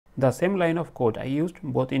The same line of code I used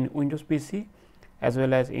both in Windows PC as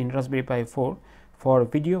well as in Raspberry Pi 4 for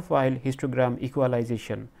video file histogram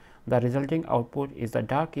equalization. The resulting output is the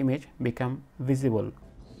dark image become visible.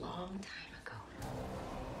 Long time ago,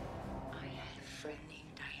 I had a friend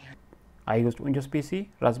named Diana. I used Windows PC,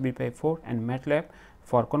 Raspberry Pi 4 and MATLAB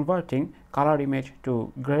for converting color image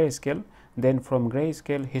to grayscale. Then from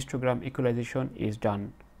grayscale histogram equalization is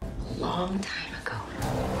done. Long time ago,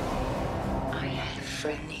 I had a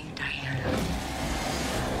friend named Diana.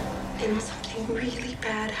 And something really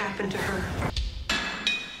bad happened to her.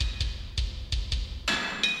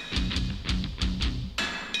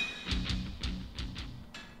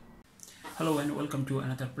 Hello and welcome to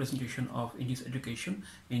another presentation of Indies Education.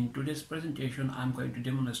 In today's presentation, I am going to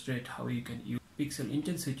demonstrate how you can use pixel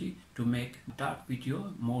intensity to make dark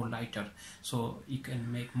video more lighter, so you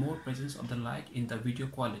can make more presence of the light in the video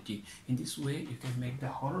quality. In this way, you can make the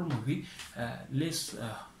horror movie less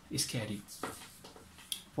scary.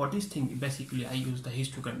 For this thing, basically I use the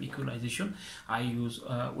histogram equalization. I use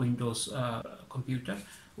Windows computer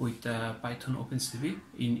with Python OpenCv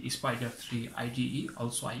in Spider 3 IDE.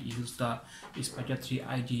 Also I use the Spider 3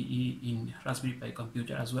 IDE in Raspberry Pi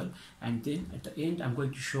computer as well. And then at the end I'm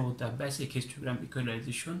going to show the basic histogram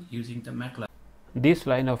equalization using the MATLAB. This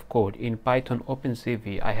line of code in Python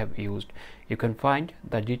OpenCv I have used. You can find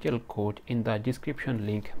the detailed code in the description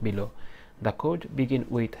link below. The code begins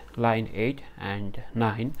with line 8 and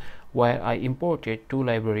 9, where I imported two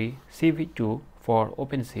libraries, CV2 for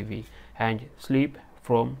OpenCv and sleep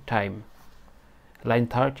from time. Line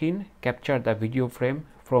 13 captured the video frame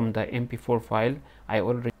from the MP4 file I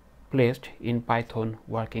already placed in Python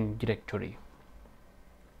working directory.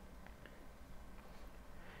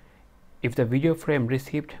 If the video frame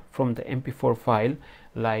received from the MP4 file,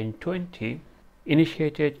 line 20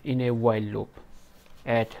 initiated in a while loop.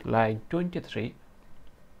 At line 23,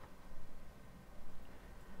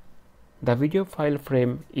 the video file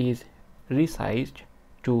frame is resized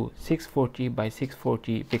to 640 by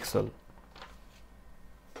 640 pixel.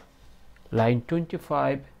 Line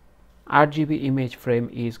 25, RGB image frame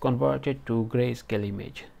is converted to grayscale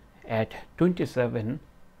image. At 27,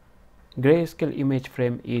 grayscale image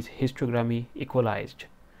frame is histogram equalized.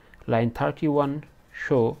 Line 31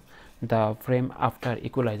 show the frame after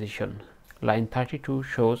equalization. Line 32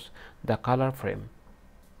 shows the color frame.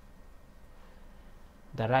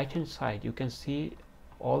 The right hand side you can see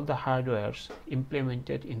all the hardwares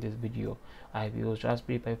implemented in this video. I have used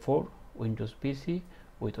Raspberry Pi 4, Windows PC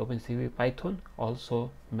with OpenCV Python, also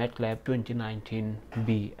MATLAB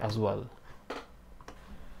 2019B as well.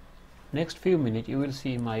 Next few minutes you will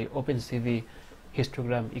see my OpenCV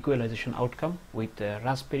histogram equalization outcome with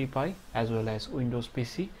Raspberry Pi as well as Windows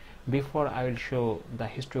PC. Before I will show the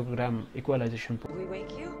histogram equalization. Did we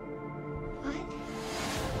wake you? What?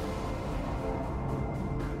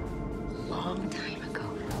 Long time ago,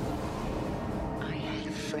 I had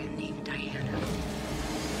a friend named Diana.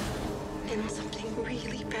 And something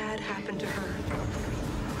really bad happened to her.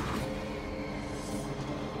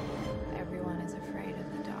 Everyone is afraid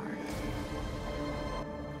of the dark.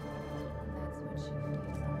 That's what she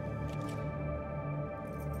feeds on.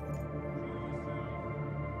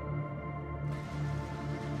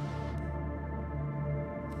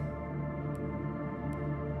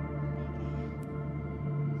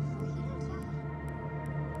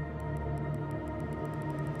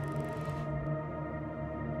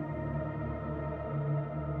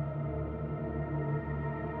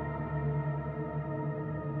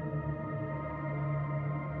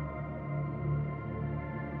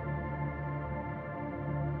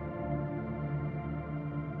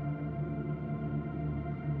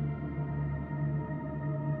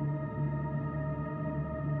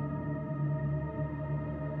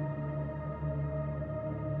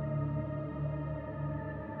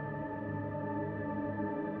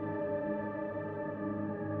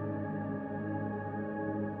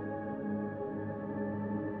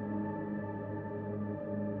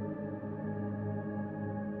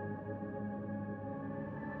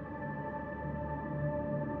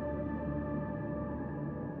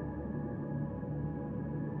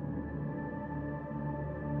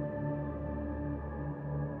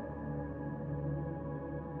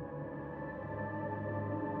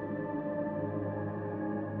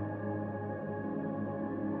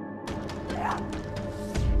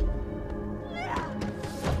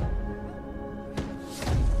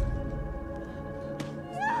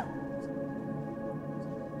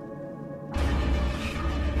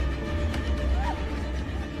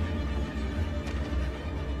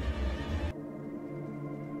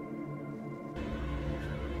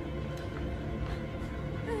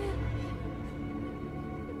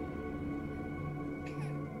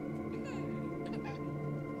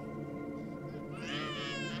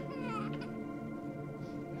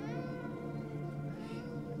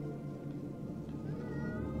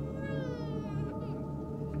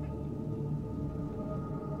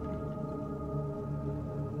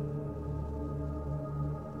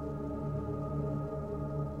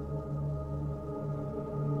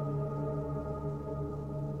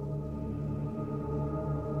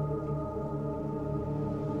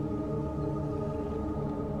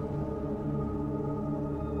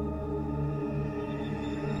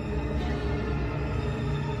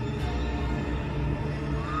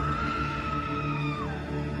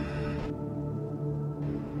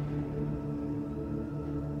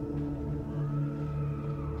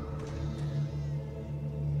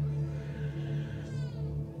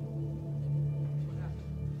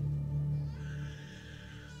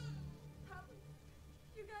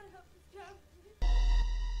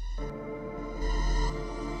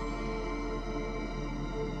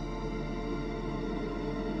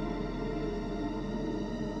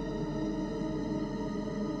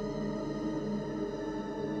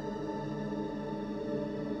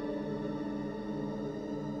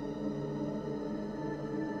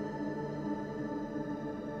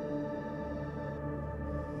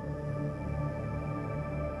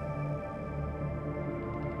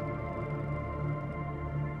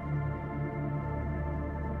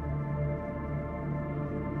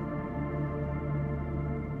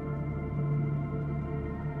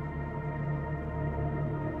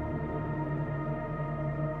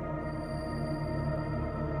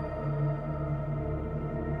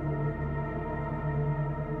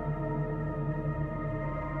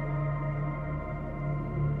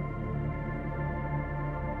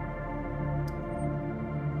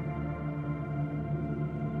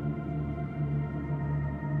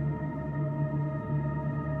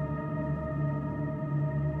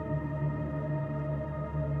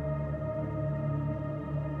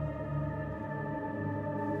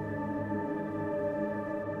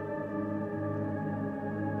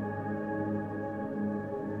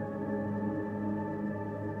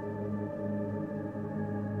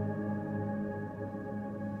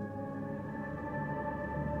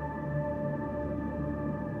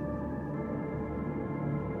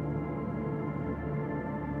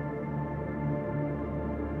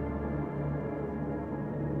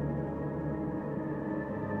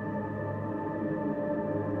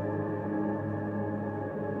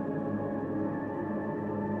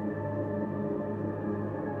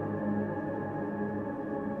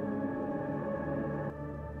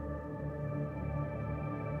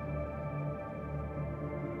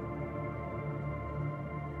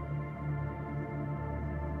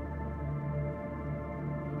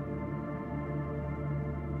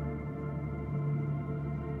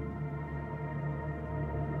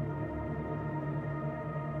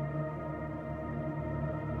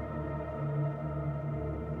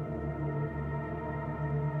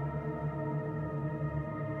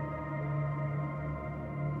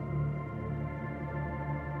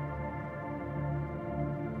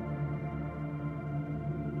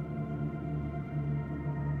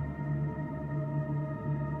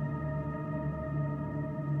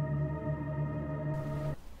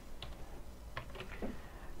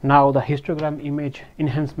 Now the histogram image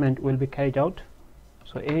enhancement will be carried out.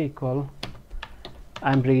 So A equal,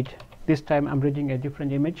 this time I'm reading a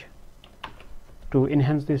different image. To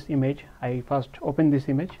enhance this image, I first open this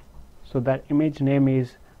image. So that image name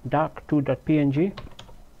is dark2.png.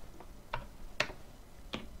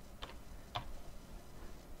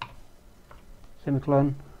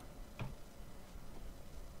 Semicolon.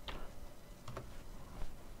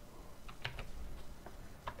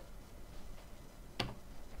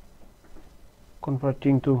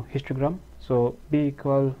 Converting to histogram. So B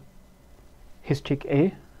equal histic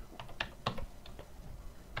A.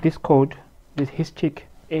 This code, this histic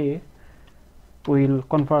A, will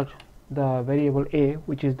convert the variable A,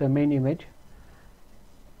 which is the main image.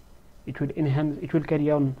 It will enhance, it will carry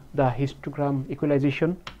on the histogram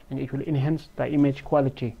equalization, and it will enhance the image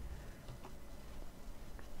quality.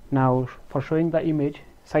 Now for showing the image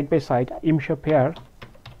side by side, image pair,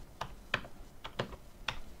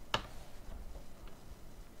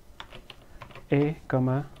 A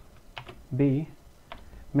comma B,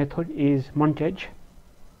 method is montage.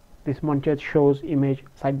 This montage shows image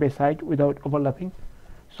side by side without overlapping.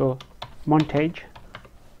 So montage.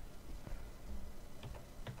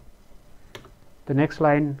 The next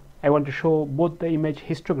line, I want to show both the image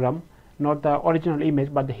histogram, not the original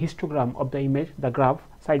image but the histogram of the image, the graph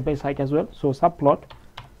side by side as well. So subplot,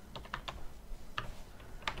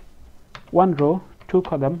 one row, two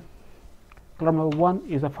column. Column number 1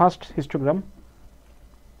 is the first histogram.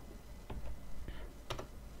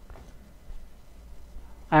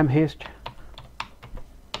 I'm hist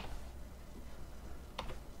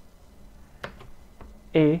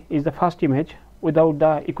A is the first image without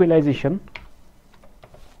the equalization.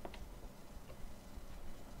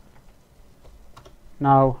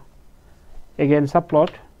 Now again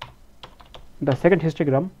subplot the second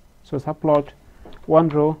histogram. So subplot, one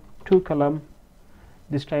row, two column.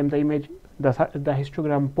 This time the image, the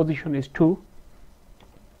histogram position is 2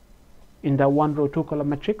 in the one row two column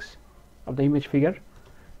matrix of the image figure.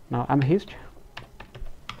 Now I'm hist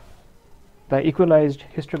the equalized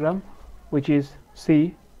histogram, which is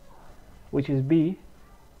C, which is B,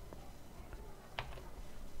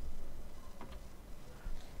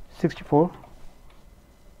 64.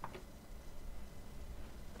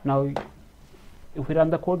 Now if we run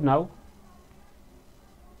the code now,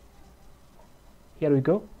 here we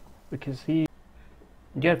go, we can see.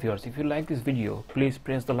 Dear viewers, if you like this video, please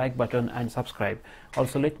press the like button and subscribe.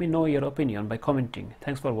 Also let me know your opinion by commenting.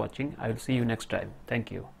 Thanks for watching. I will see you next time.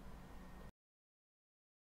 Thank you.